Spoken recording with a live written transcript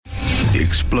The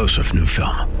explosive new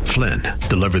film, Flynn,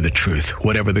 deliver the truth,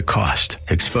 whatever the cost.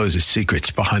 Exposes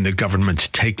secrets behind the government's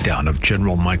takedown of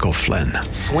General Michael Flynn.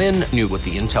 Flynn knew what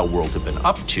the intel world had been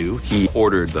up to. He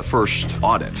ordered the first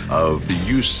audit of the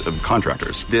use of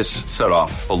contractors. This set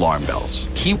off alarm bells.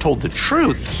 He told the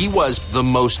truth. He was the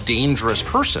most dangerous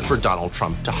person for Donald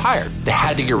Trump to hire. They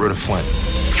had to get rid of Flynn.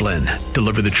 Flynn,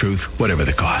 deliver the truth, whatever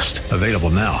the cost. Available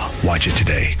now. Watch it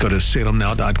today. Go to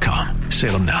salemnow.com.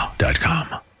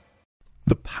 salemnow.com.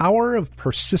 The power of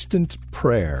persistent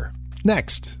prayer.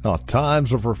 Next on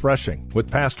Times of Refreshing with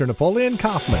Pastor Napoleon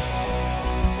Kaufman.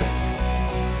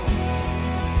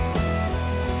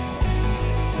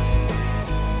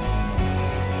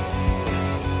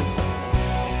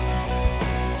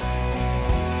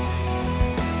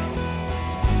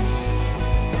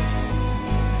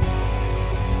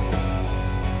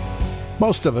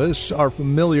 Most of us are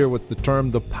familiar with the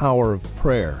term the power of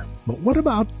prayer. But what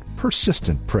about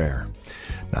persistent prayer?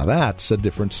 Now that's a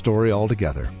different story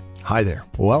altogether. Hi there.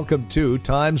 Welcome to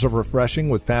Times of Refreshing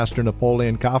with Pastor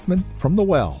Napoleon Kaufman from The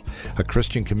Well, a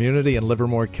Christian community in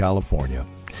Livermore, California.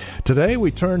 Today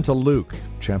we turn to Luke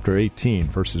chapter 18,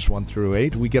 verses 1 through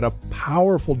 8. We get a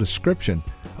powerful description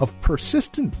of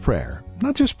persistent prayer.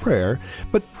 Not just prayer,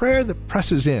 but prayer that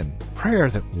presses in, prayer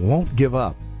that won't give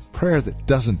up, prayer that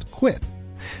doesn't quit.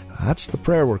 That's the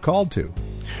prayer we're called to.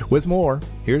 With more,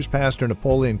 here's Pastor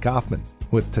Napoleon Kaufman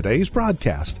with today's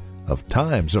broadcast of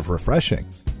Times of Refreshing.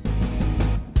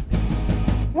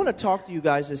 I want to talk to you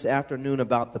guys this afternoon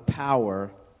about the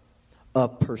power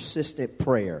of persistent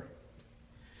prayer.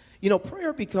 You know,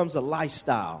 prayer becomes a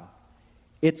lifestyle.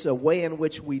 It's a way in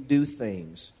which we do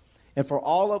things. And for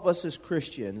all of us as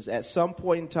Christians, at some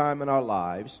point in time in our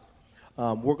lives,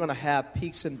 we're going to have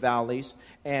peaks and valleys,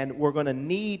 and we're going to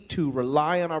need to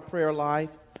rely on our prayer life,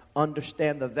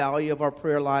 understand the value of our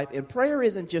prayer life. And prayer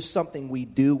isn't just something we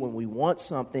do when we want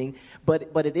something, but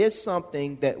it is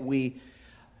something that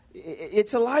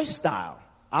it's a lifestyle.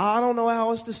 I don't know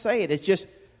how else to say it. It's just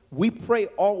we pray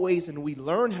always and we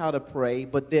learn how to pray,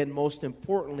 but then most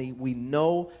importantly, we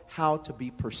know how to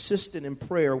be persistent in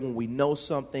prayer when we know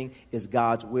something is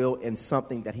God's will and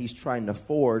something that He's trying to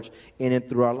forge in and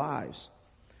through our lives.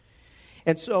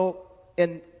 And so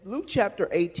in Luke chapter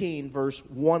 18, verse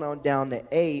 1 on down to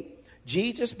 8,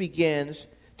 Jesus begins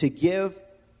to give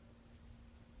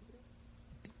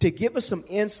us some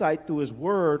insight through His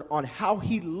Word on how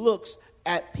He looks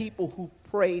at people who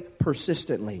pray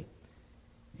persistently.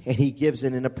 And He gives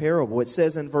it in a parable. It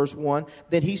says in verse 1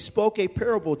 that He spoke a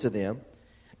parable to them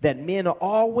that men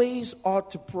always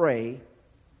ought to pray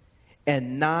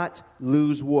and not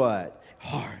lose what?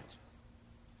 Heart.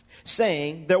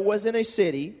 Saying, there was in a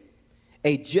city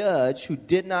a judge who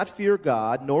did not fear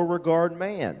God nor regard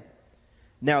man.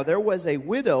 Now there was a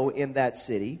widow in that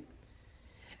city,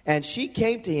 and she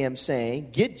came to him saying,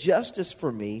 get justice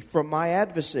for me from my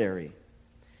adversary.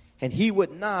 And he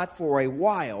would not for a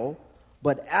while,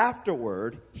 but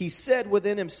afterward he said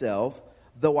within himself,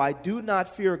 though I do not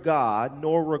fear God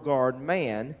nor regard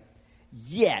man,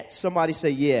 yet, somebody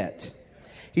say yet.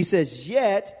 He says,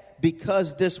 yet,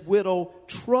 because this widow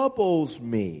troubles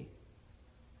me.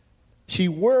 She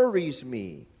worries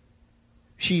me.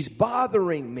 She's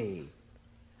bothering me.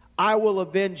 I will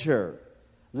avenge her,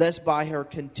 lest by her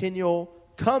continual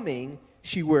coming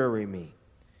she weary me.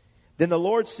 Then the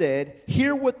Lord said,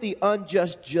 hear what the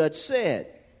unjust judge said.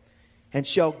 And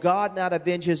shall God not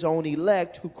avenge His own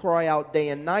elect who cry out day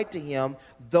and night to Him,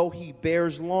 though He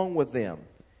bears long with them?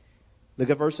 Look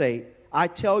at verse 8. I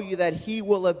tell you that He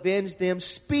will avenge them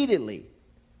speedily.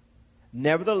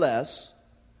 Nevertheless,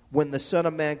 when the Son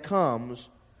of Man comes,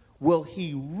 will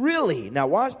He really, now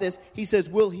watch this, He says,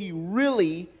 will He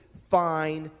really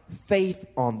find faith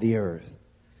on the earth?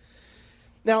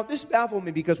 Now, this baffled me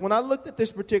because when I looked at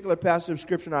this particular passage of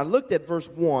Scripture and I looked at verse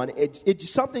 1,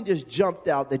 something just jumped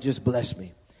out that just blessed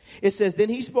me. It says, then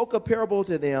He spoke a parable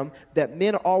to them that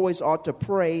men always ought to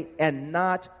pray and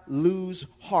not lose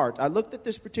heart. I looked at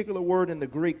this particular word in the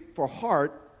Greek for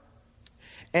heart,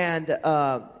 and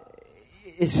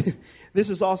this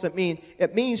is also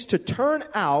it means to turn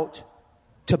out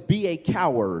to be a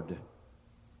coward.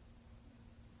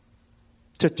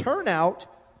 To turn out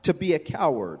to be a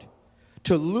coward.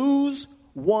 To lose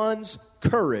one's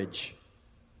courage.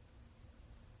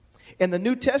 In the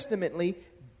New Testament,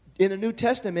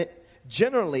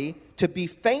 generally, to be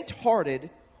faint-hearted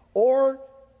or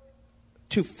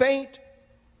to faint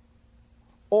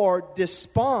or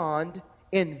despond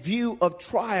in view of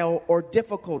trial or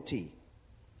difficulty.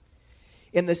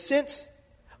 In the sense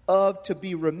of to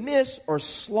be remiss or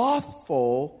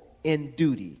slothful in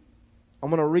duty. I'm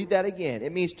going to read that again.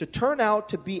 It means to turn out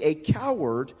to be a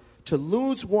coward, to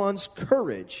lose one's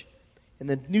courage. In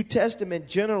the New Testament,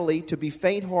 generally, to be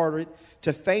faint-hearted,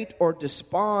 to faint or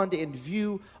despond in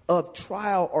view of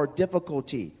trial or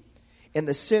difficulty, in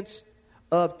the sense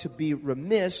of to be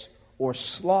remiss or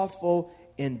slothful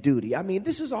in duty. I mean,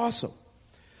 this is awesome.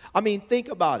 I mean, think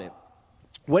about it.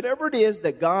 Whatever it is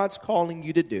that God's calling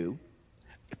you to do,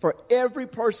 for every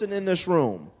person in this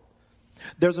room,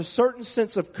 there's a certain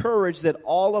sense of courage that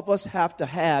all of us have to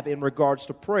have in regards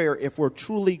to prayer if we're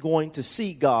truly going to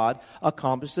see God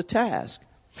accomplish the task.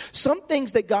 Some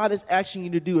things that God is asking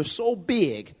you to do are so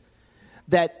big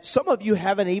that some of you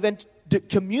haven't even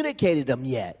communicated them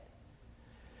yet.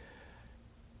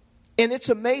 And it's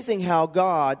amazing how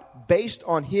God, based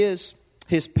on His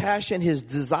passion, His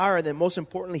desire, and then most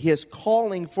importantly, His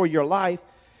calling for your life,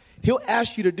 He'll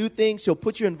ask you to do things. He'll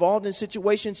put you involved in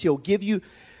situations. He'll give you.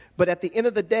 But at the end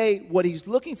of the day, what He's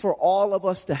looking for all of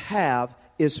us to have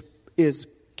is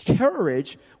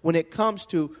courage when it comes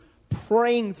to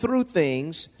praying through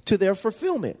things to their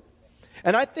fulfillment.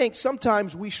 And I think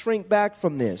sometimes we shrink back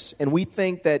from this, and we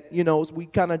think that, we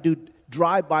kind of do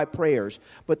drive-by prayers.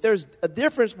 But there's a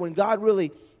difference when God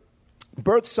really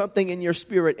births something in your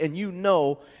spirit, and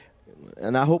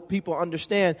and I hope people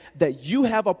understand that you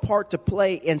have a part to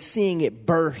play in seeing it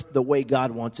birthed the way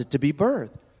God wants it to be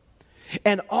birthed.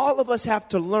 And all of us have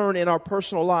to learn in our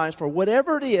personal lives, for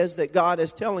whatever it is that God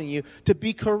is telling you, to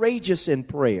be courageous in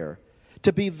prayer,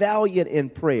 to be valiant in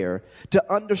prayer,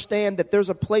 to understand that there's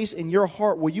a place in your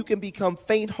heart where you can become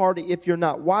faint-hearted if you're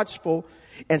not watchful,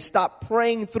 and stop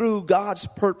praying through God's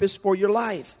purpose for your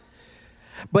life.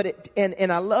 But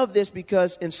I love this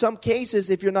because in some cases,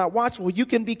 if you're not watchful, you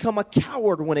can become a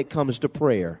coward when it comes to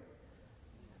prayer.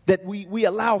 That we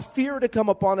allow fear to come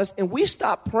upon us, and we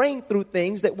stop praying through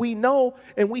things that we know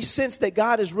and we sense that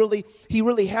God He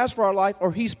really has for our life,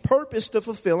 or He's purposed to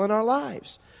fulfill in our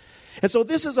lives. And so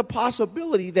this is a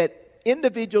possibility that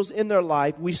individuals in their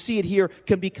life, we see it here,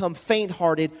 can become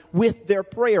faint-hearted with their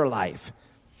prayer life.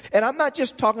 And I'm not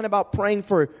just talking about praying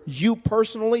for you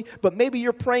personally, but maybe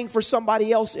you're praying for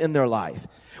somebody else in their life.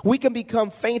 We can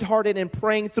become faint-hearted in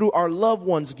praying through our loved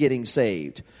ones getting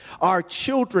saved, our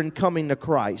children coming to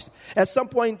Christ. At some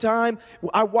point in time,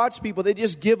 I watch people, they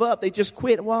just give up, they just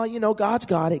quit. Well, God's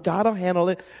got it, God will handle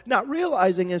it. Not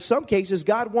realizing in some cases,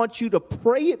 God wants you to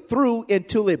pray it through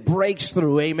until it breaks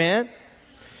through, amen?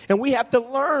 And we have to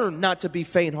learn not to be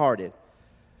faint-hearted,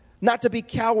 not to be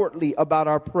cowardly about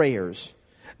our prayers,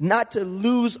 not to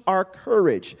lose our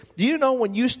courage. Do you know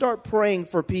when you start praying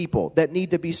for people that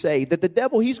need to be saved, that the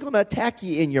devil, he's going to attack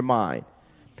you in your mind.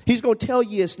 He's going to tell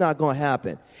you it's not going to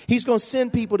happen. He's going to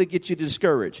send people to get you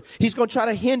discouraged. He's going to try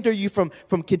to hinder you from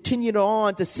continuing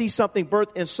on to see something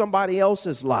birth in somebody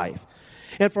else's life.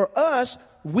 And for us,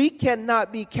 we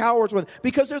cannot be cowards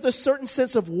because there's a certain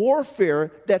sense of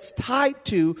warfare that's tied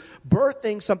to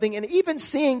birthing something and even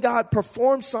seeing God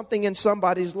perform something in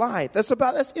somebody's life. That's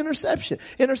intercession.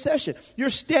 You're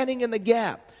standing in the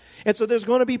gap. And so there's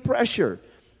going to be pressure.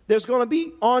 There's going to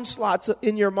be onslaughts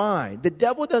in your mind. The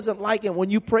devil doesn't like it when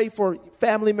you pray for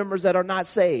family members that are not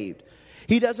saved.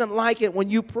 He doesn't like it when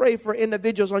you pray for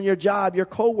individuals on your job, your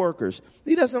coworkers.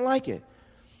 He doesn't like it.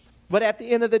 But at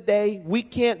the end of the day, we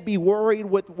can't be worried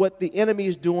with what the enemy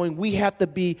is doing. We have to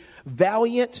be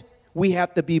valiant. We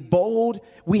have to be bold.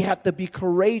 We have to be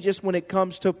courageous when it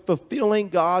comes to fulfilling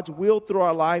God's will through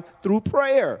our life through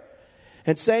prayer.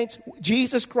 And saints,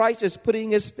 Jesus Christ is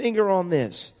putting His finger on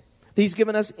this. He's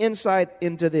given us insight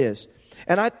into this.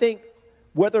 And I think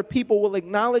whether people will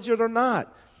acknowledge it or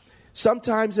not,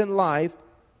 sometimes in life,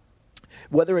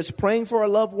 whether it's praying for a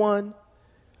loved one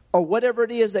or whatever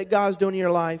it is that God's doing in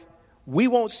your life, we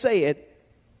won't say it,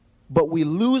 but we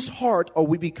lose heart or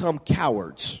we become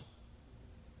cowards.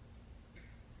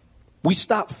 We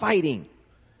stop fighting.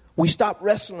 We stop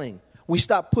wrestling. We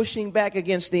stop pushing back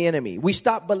against the enemy. We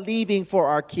stop believing for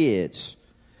our kids.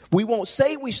 We won't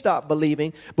say we stop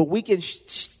believing, but we can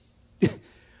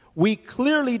we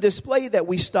clearly display that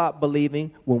we stop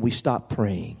believing when we stop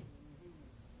praying.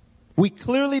 We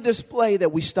clearly display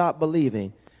that we stop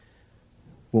believing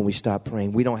when we stop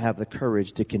praying. We don't have the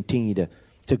courage to continue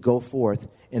to go forth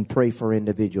and pray for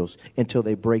individuals until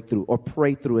they break through, or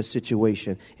pray through a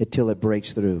situation until it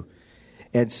breaks through.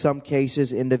 In some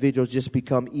cases, individuals just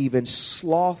become even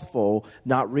slothful,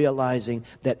 not realizing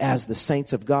that as the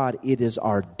saints of God, it is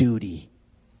our duty.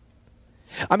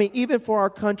 I mean, even for our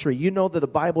country, you know that the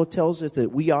Bible tells us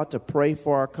that we ought to pray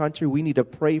for our country. We need to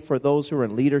pray for those who are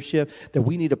in leadership, that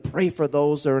we need to pray for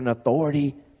those that are in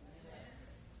authority.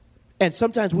 And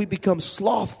sometimes we become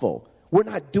slothful. We're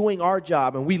not doing our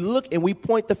job, and we look and we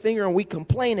point the finger and we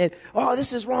complain at, oh,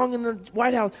 this is wrong in the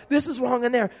White House. This is wrong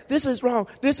in there. This is wrong.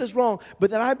 This is wrong. But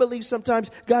then I believe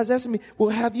sometimes God's asking me, well,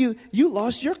 have you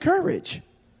lost your courage?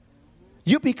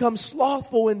 You become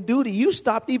slothful in duty. You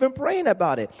stopped even praying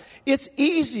about it. It's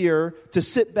easier to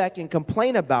sit back and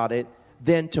complain about it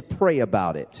than to pray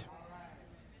about it.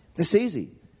 It's easy.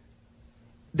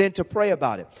 Than to pray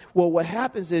about it. Well, what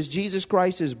happens is Jesus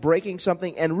Christ is breaking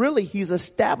something, and really he's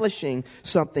establishing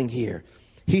something here.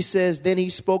 He says, then he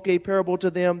spoke a parable to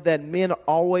them that men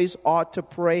always ought to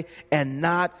pray and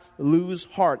not lose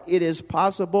heart. It is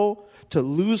possible to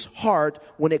lose heart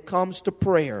when it comes to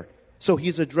prayer. So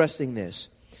he's addressing this.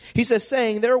 He says,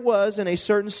 saying, there was in a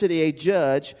certain city a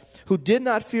judge who did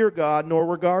not fear God nor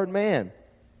regard man.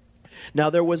 Now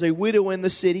there was a widow in the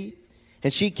city,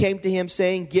 and she came to him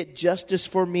saying, get justice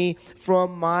for me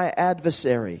from my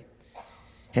adversary.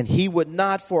 And he would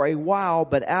not for a while,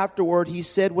 but afterward he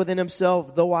said within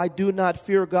himself, though I do not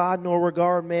fear God nor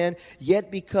regard man,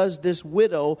 yet because this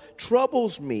widow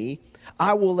troubles me,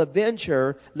 I will avenge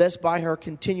her, lest by her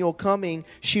continual coming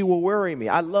she will weary me.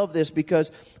 I love this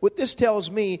because what this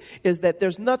tells me is that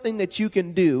there's nothing that you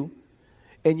can do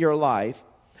in your life,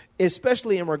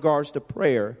 especially in regards to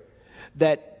prayer,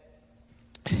 that,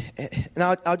 and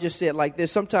I'll just say it like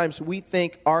this. Sometimes we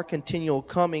think our continual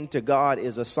coming to God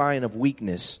is a sign of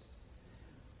weakness.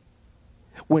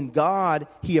 When God,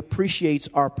 he appreciates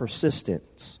our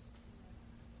persistence.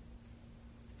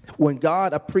 When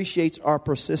God appreciates our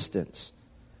persistence.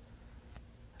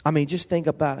 I mean, just think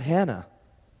about Hannah.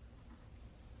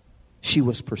 She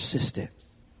was persistent.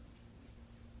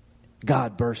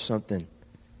 God birthed something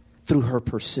through her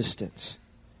persistence.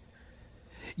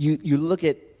 You look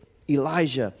at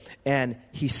Elijah, and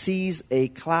he sees a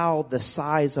cloud the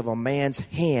size of a man's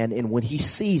hand, and when he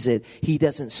sees it, he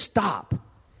doesn't stop.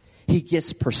 He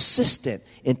gets persistent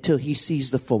until he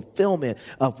sees the fulfillment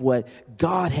of what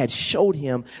God had showed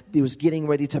him that was getting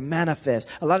ready to manifest.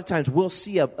 A lot of times we'll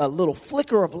see a little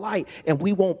flicker of light and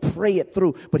we won't pray it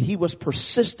through, but he was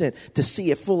persistent to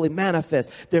see it fully manifest.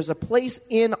 There's a place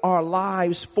in our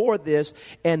lives for this,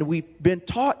 and we've been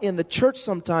taught in the church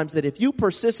sometimes that if you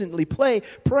persistently pray,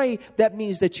 that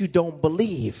means that you don't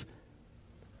believe.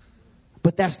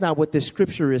 But that's not what this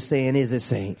scripture is saying, is it,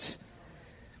 saints?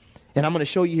 And I'm going to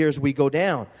show you here as we go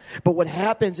down. But what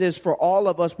happens is for all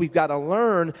of us, we've got to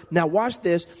learn. Now watch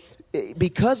this.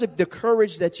 Because of the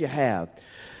courage that you have,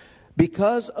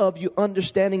 because of you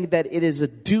understanding that it is a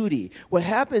duty, what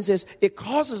happens is it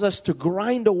causes us to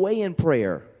grind away in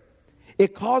prayer.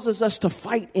 It causes us to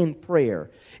fight in prayer.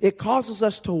 It causes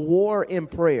us to war in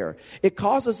prayer. It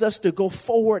causes us to go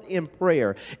forward in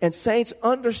prayer. And saints,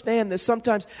 understand that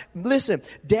sometimes, listen,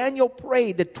 Daniel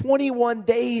prayed that 21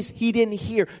 days he didn't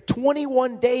hear.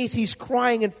 21 days he's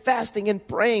crying and fasting and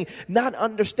praying, not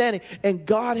understanding. And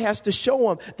God has to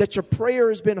show him that your prayer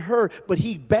has been heard, but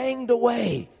he banged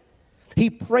away. He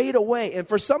prayed away. And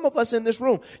for some of us in this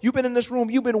room, you've been in this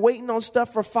room, you've been waiting on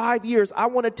stuff for 5 years. I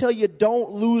want to tell you,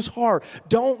 don't lose heart.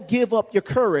 Don't give up your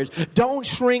courage. Don't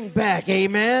shrink back.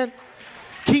 Amen.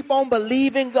 Keep on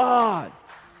believing God.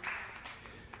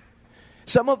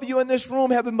 Some of you in this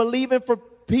room have been believing for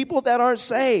people that aren't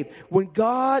saved. When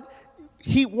God,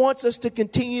 he wants us to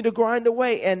continue to grind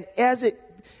away. And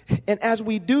as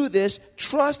we do this,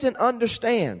 trust and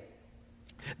understand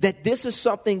that this is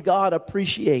something God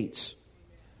appreciates.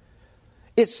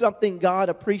 It's something God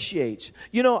appreciates.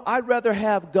 You know, I'd rather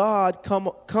have God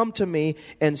come to me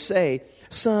and say,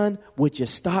 son, would you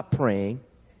stop praying?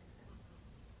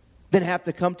 Than have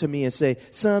to come to me and say,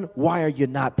 son, why are you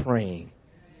not praying?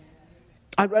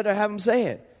 I'd rather have him say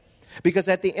it. Because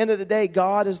at the end of the day,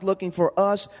 God is looking for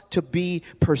us to be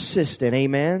persistent.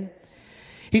 Amen.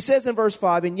 He says in verse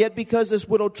 5, and yet because this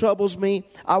widow troubles me,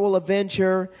 I will avenge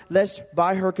her, lest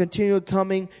by her continued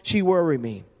coming she worry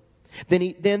me.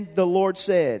 Then the Lord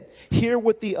said, hear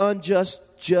what the unjust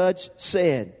judge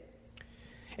said.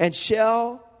 And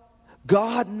shall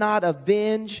God not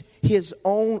avenge his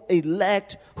own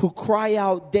elect who cry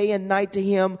out day and night to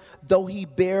him, though he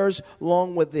bears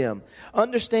long with them?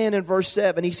 Understand in verse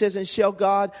 7, he says, and shall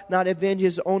God not avenge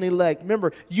his own elect?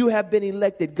 Remember, you have been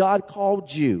elected. God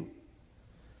called you.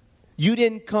 You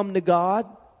didn't come to God.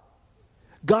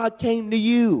 God came to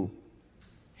you.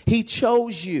 He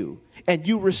chose you, and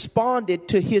you responded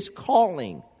to his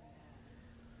calling.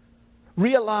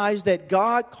 Realize that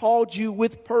God called you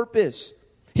with purpose.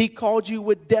 He called you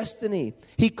with destiny.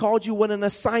 He called you with an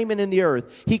assignment in the earth.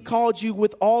 He called you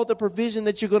with all the provision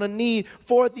that you're going to need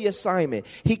for the assignment.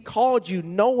 He called you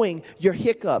knowing your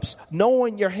hiccups,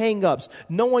 knowing your hang-ups,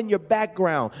 knowing your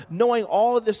background, knowing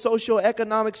all of the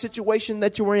socio-economic situation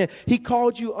that you were in. He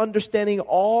called you understanding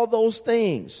all those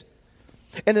things.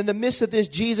 And in the midst of this,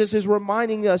 Jesus is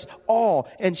reminding us all,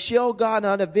 and shall God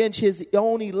not avenge his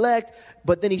own elect?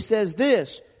 But then he says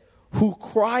this, who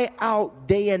cry out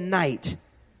day and night,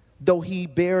 though he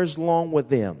bears long with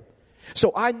them.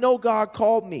 So I know God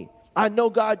called me. I know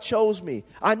God chose me.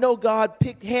 I know God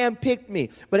handpicked me.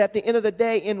 But at the end of the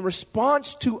day, in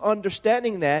response to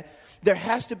understanding that, there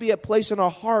has to be a place in our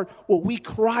heart where we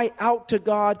cry out to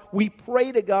God, we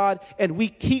pray to God, and we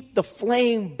keep the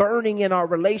flame burning in our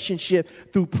relationship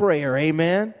through prayer.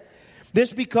 Amen?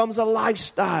 This becomes a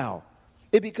lifestyle.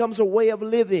 It becomes a way of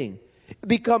living. It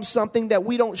becomes something that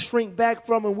we don't shrink back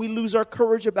from and we lose our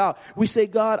courage about. We say,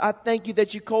 God, I thank you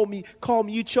that you called me,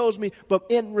 you chose me. But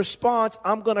in response,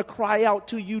 I'm going to cry out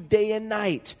to you day and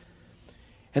night.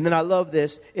 And then I love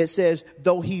this. It says,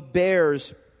 though he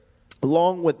bears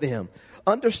along with them.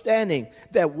 Understanding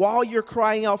that while you're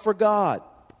crying out for God,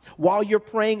 while you're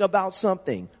praying about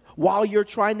something, while you're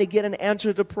trying to get an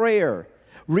answer to prayer,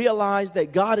 realize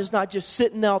that God is not just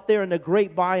sitting out there in the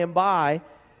great by and by,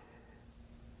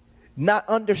 not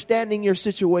understanding your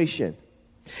situation.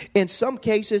 In some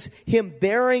cases, him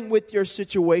bearing with your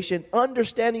situation,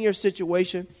 understanding your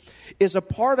situation, is a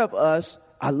part of us.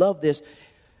 I love this.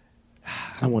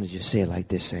 I don't want to just say it like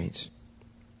this, saints.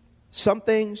 Some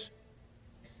things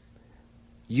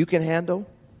you can handle,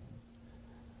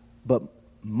 but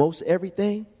most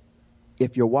everything,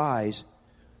 if you're wise,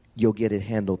 you'll get it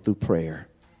handled through prayer.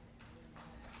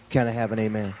 Can I have an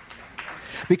amen?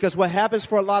 Because what happens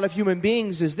for a lot of human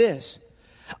beings is this.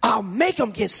 I'll make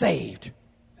them get saved.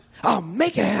 I'll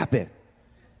make it happen.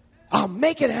 I'll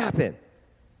make it happen.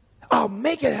 I'll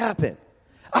make it happen.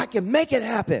 I can make it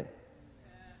happen.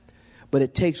 But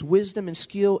it takes wisdom and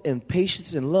skill and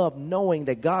patience and love, knowing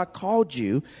that God called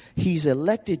you, he's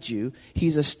elected you,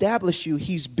 he's established you,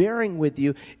 he's bearing with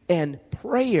you. And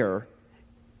prayer,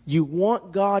 you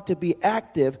want God to be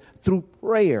active through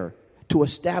prayer to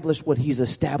establish what he's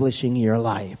establishing in your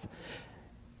life.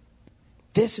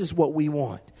 This is what we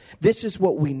want. This is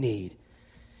what we need.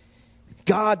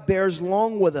 God bears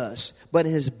long with us, but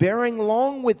his bearing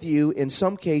long with you in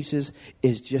some cases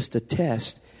is just a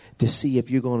test to see if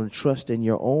you're going to trust in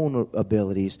your own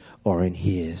abilities or in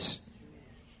his.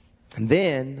 And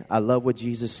then I love what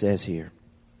Jesus says here.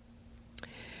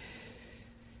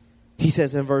 He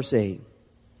says in verse 8,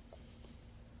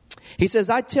 he says,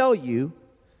 I tell you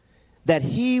that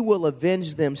he will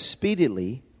avenge them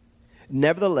speedily.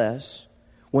 Nevertheless,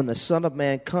 when the Son of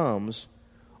Man comes,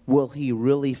 will he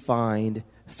really find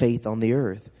faith on the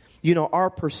earth? You know,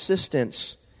 our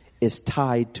persistence is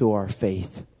tied to our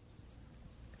faith.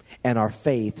 And our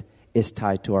faith is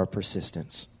tied to our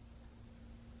persistence.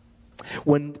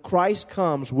 When Christ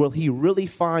comes, will he really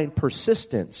find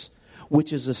persistence,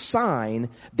 which is a sign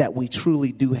that we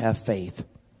truly do have faith?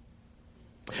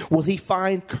 Will he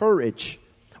find courage,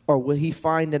 or will he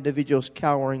find individuals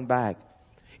cowering back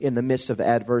in the midst of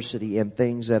adversity and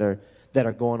things that are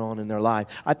going on in their life?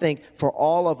 I think for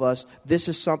all of us, this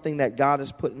is something that God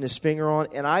is putting his finger on,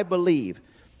 and I believe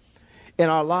in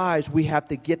our lives, we have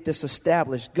to get this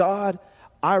established. God,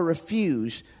 I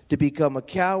refuse to become a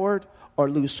coward or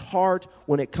lose heart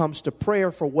when it comes to prayer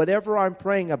for whatever I'm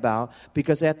praying about,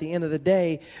 because at the end of the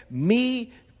day,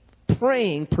 me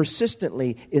praying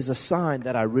persistently is a sign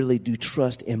that I really do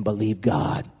trust and believe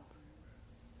God.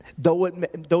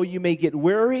 Though you may get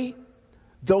weary,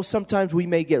 though sometimes we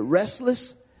may get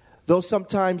restless, though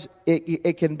sometimes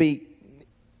it can be,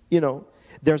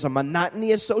 there's a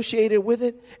monotony associated with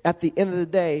it. At the end of the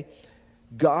day,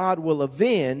 God will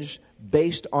avenge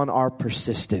based on our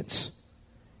persistence.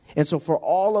 And so for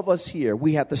all of us here,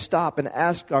 we have to stop and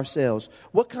ask ourselves,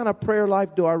 what kind of prayer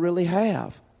life do I really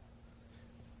have?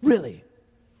 Really?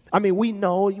 I mean, we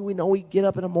know we get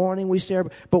up in the morning, we say,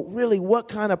 but really, what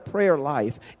kind of prayer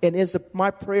life? And is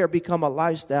my prayer become a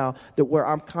lifestyle where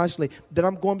I'm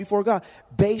going before God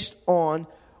based on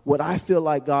what I feel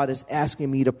like God is asking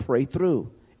me to pray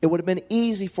through? It would have been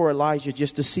easy for Elijah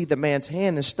just to see the man's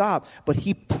hand and stop, but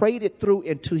he prayed it through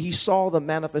until he saw the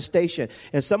manifestation.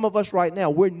 And some of us right now,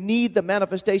 we need the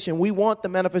manifestation. We want the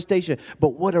manifestation, but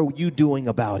what are you doing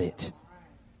about it?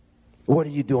 What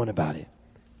are you doing about it?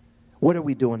 What are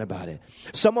we doing about it?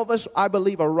 Some of us, I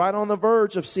believe, are right on the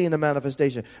verge of seeing the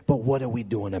manifestation, but what are we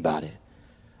doing about it?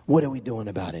 What are we doing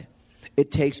about it?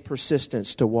 It takes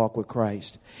persistence to walk with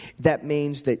Christ. That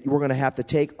means that we're going to have to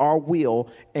take our will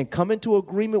and come into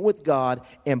agreement with God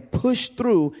and push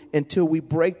through until we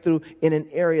break through in an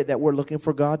area that we're looking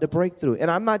for God to break through.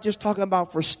 And I'm not just talking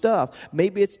about for stuff.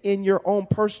 Maybe it's in your own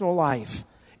personal life,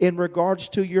 in regards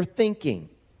to your thinking,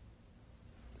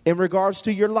 in regards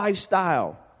to your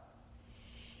lifestyle,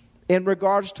 in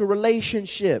regards to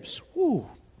relationships,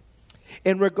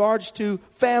 in regards to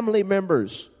family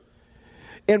members,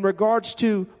 in regards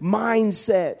to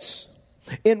mindsets,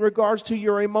 in regards to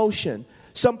your emotion.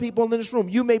 Some people in this room,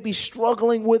 you may be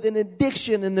struggling with an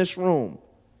addiction in this room.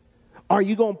 Are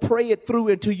you going to pray it through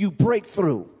until you break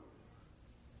through?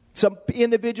 Some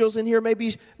individuals in here may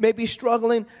be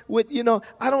struggling with,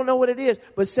 I don't know what it is.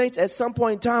 But saints, at some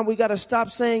point in time, we got to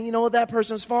stop saying, that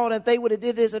person's fault. If they would have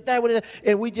did this, if that would have,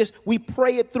 and we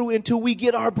pray it through until we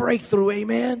get our breakthrough.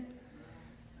 Amen.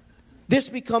 This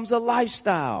becomes a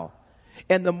lifestyle.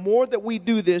 And the more that we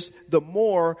do this, the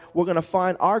more we're going to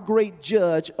find our great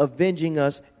judge avenging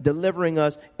us, delivering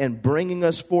us, and bringing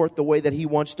us forth the way that he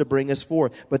wants to bring us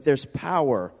forth. But there's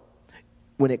power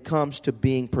when it comes to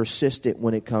being persistent,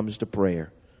 when it comes to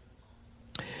prayer.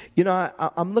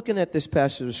 I'm looking at this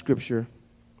passage of Scripture,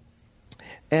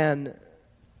 and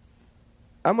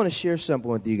I'm going to share something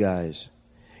with you guys.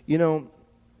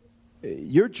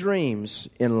 Your dreams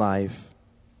in life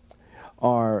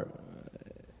are...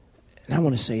 And I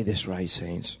want to say this right,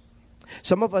 saints.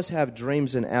 Some of us have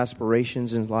dreams and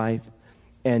aspirations in life,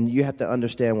 and you have to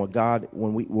understand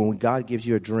when God gives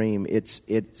you a dream, it's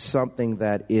something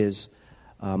that is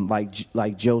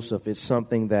like Joseph. It's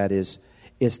something that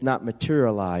it's not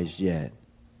materialized yet,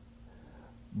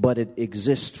 but it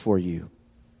exists for you.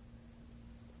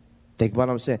 Think about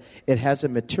what I'm saying. It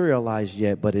hasn't materialized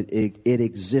yet, but it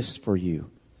exists for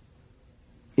you.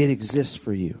 It exists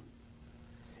for you.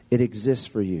 It exists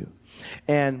for you.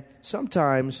 And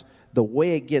sometimes the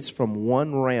way it gets from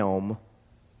one realm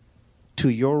to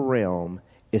your realm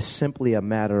is simply a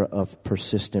matter of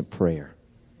persistent prayer.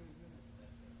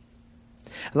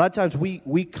 A lot of times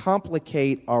we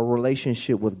complicate our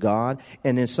relationship with God,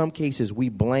 and in some cases we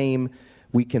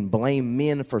can blame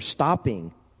men for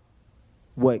stopping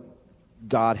what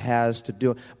God has to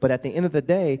do. But at the end of the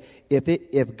day,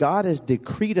 if God has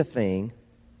decreed a thing,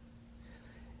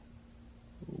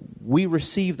 we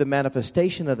receive the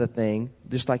manifestation of the thing,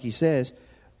 just like he says,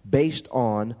 based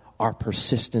on our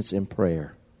persistence in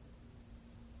prayer.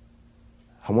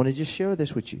 I want to just share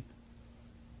this with you.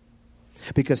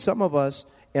 Because some of us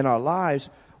in our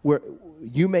lives, where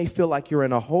you may feel like you're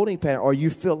in a holding pattern, or you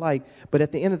feel like, but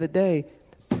at the end of the day,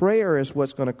 prayer is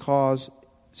what's going to cause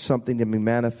something to be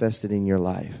manifested in your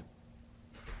life.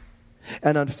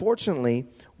 And unfortunately,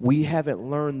 we haven't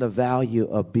learned the value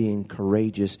of being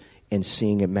courageous and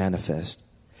seeing it manifest.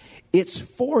 It's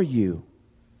for you.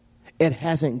 It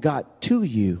hasn't got to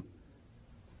you.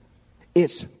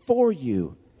 It's for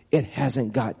you. It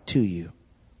hasn't got to you.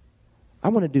 I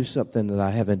want to do something that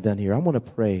I haven't done here. I want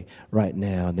to pray right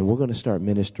now, and then we're going to start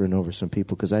ministering over some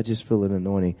people because I just feel an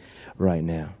anointing right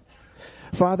now.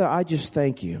 Father, I just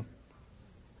thank you.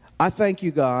 I thank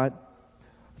you, God,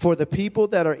 for the people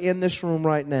that are in this room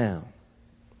right now.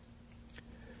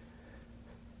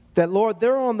 That, Lord,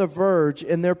 they're on the verge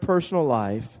in their personal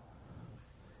life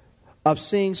of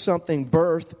seeing something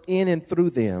birthed in and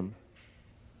through them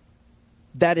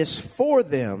that is for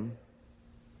them.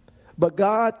 But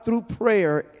God, through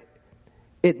prayer,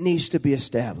 it needs to be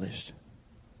established.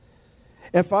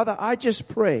 And Father, I just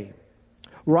pray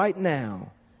right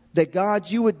now that, God,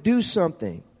 you would do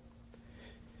something.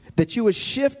 That you would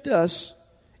shift us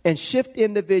and shift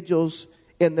individuals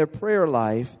in their prayer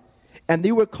life, and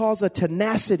you would cause a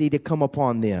tenacity to come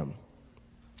upon them.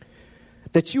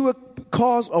 That you would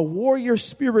cause a warrior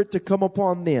spirit to come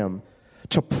upon them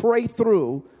to pray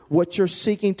through what you're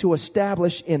seeking to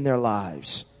establish in their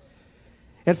lives.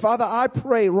 And Father, I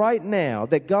pray right now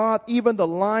that, God, even the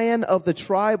Lion of the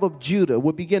tribe of Judah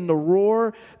would begin to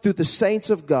roar through the saints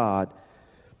of God,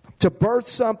 to birth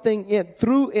something in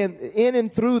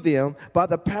and through them by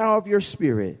the power of your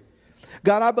Spirit.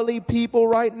 God, I believe people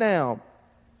right now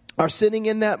are sitting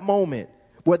in that moment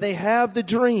where they have the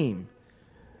dream,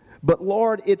 but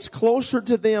Lord, it's closer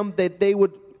to them than they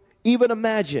would even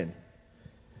imagine.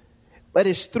 But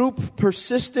it's through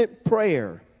persistent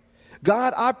prayer.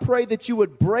 God, I pray that you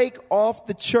would break off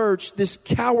the church this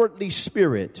cowardly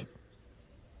spirit,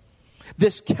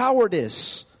 this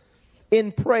cowardice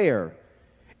in prayer,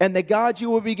 and that, God,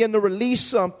 you will begin to release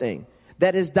something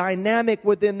that is dynamic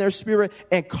within their spirit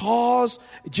and cause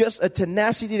just a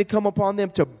tenacity to come upon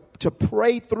them to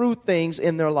pray through things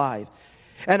in their life.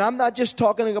 And I'm not just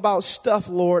talking about stuff,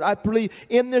 Lord. I believe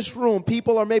in this room,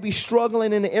 people are maybe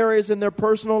struggling in areas in their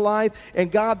personal life,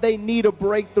 and God, they need a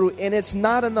breakthrough. And it's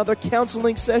not another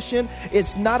counseling session.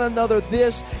 It's not another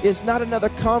this. It's not another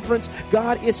conference.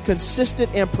 God, it's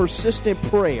consistent and persistent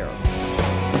prayer.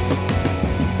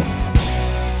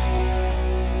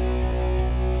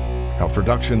 A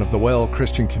production of the Well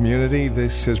Christian Community.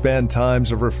 This has been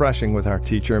Times of Refreshing with our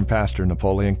teacher and pastor,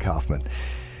 Napoleon Kaufman.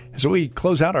 As we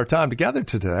close out our time together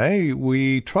today,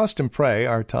 we trust and pray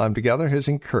our time together has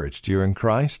encouraged you in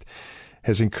Christ,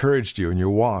 has encouraged you in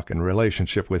your walk and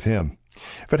relationship with Him.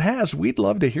 If it has, we'd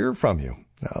love to hear from you.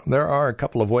 Now, there are a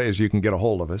couple of ways you can get a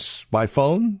hold of us. By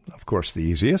phone, of course, the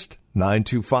easiest,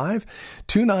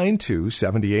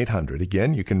 925-292-7800.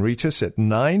 Again, you can reach us at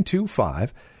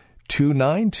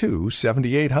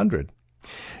 925-292-7800.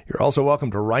 You're also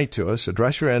welcome to write to us.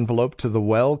 Address your envelope to the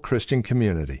Well Christian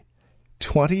Community,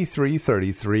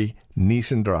 2333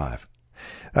 Neeson Drive.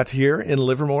 That's here in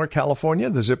Livermore, California,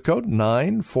 the zip code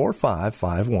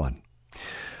 94551.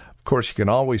 Of course, you can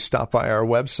always stop by our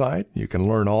website. You can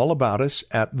learn all about us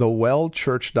at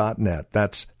thewellchurch.net.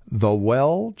 That's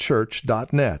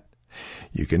thewellchurch.net.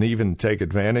 You can even take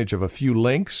advantage of a few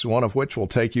links, one of which will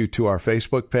take you to our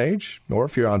Facebook page, or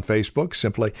if you're on Facebook,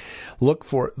 simply look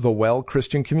for The Well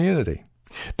Christian Community.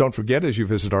 Don't forget, as you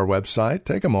visit our website,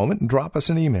 take a moment and drop us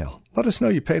an email. Let us know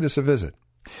you paid us a visit.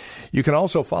 You can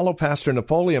also follow Pastor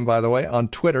Napoleon, by the way, on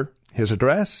Twitter. His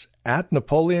address,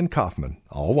 @Napoleon Kaufman.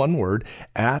 All one word,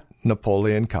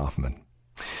 @Napoleon Kaufman.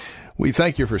 We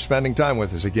thank you for spending time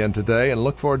with us again today and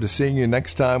look forward to seeing you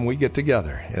next time we get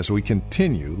together as we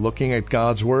continue looking at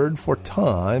God's Word for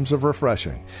times of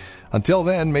refreshing. Until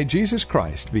then, may Jesus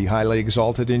Christ be highly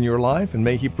exalted in your life, and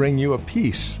may He bring you a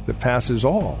peace that passes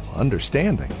all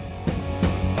understanding.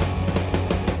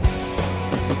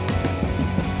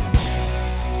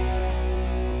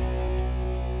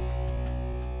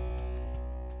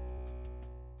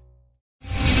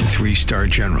 Three-star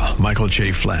General Michael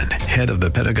J. Flynn, head of the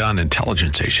Pentagon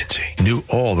Intelligence Agency, knew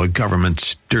all the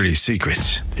government's dirty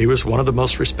secrets. He was one of the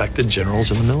most respected generals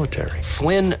in the military.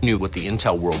 Flynn knew what the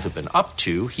intel world had been up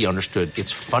to. He understood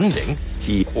its funding.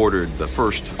 He ordered the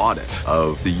first audit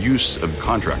of the use of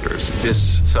contractors.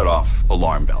 This set off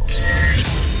alarm bells.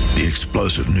 The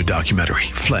explosive new documentary,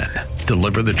 Flynn,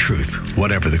 Deliver the Truth,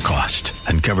 Whatever the Cost,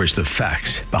 uncovers the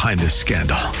facts behind this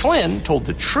scandal. Flynn told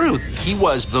the truth. He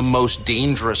was the most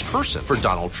dangerous person for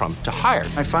Donald Trump to hire.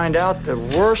 I find out the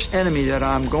worst enemy that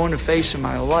I'm going to face in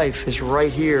my life is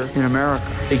right here in America.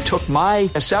 They took my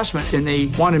assessment and they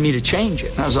wanted me to change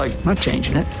it. And I was like, I'm not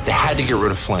changing it. They had to get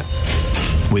rid of Flynn.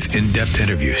 With in-depth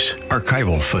interviews,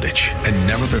 archival footage, and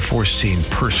never-before-seen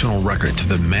personal records of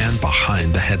the man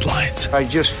behind the headlines. I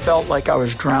just felt like I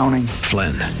was drowning.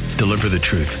 Flynn, Deliver the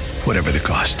Truth, Whatever the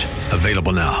Cost.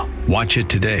 Available now. Watch it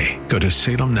today. Go to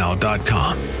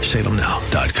salemnow.com.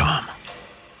 salemnow.com.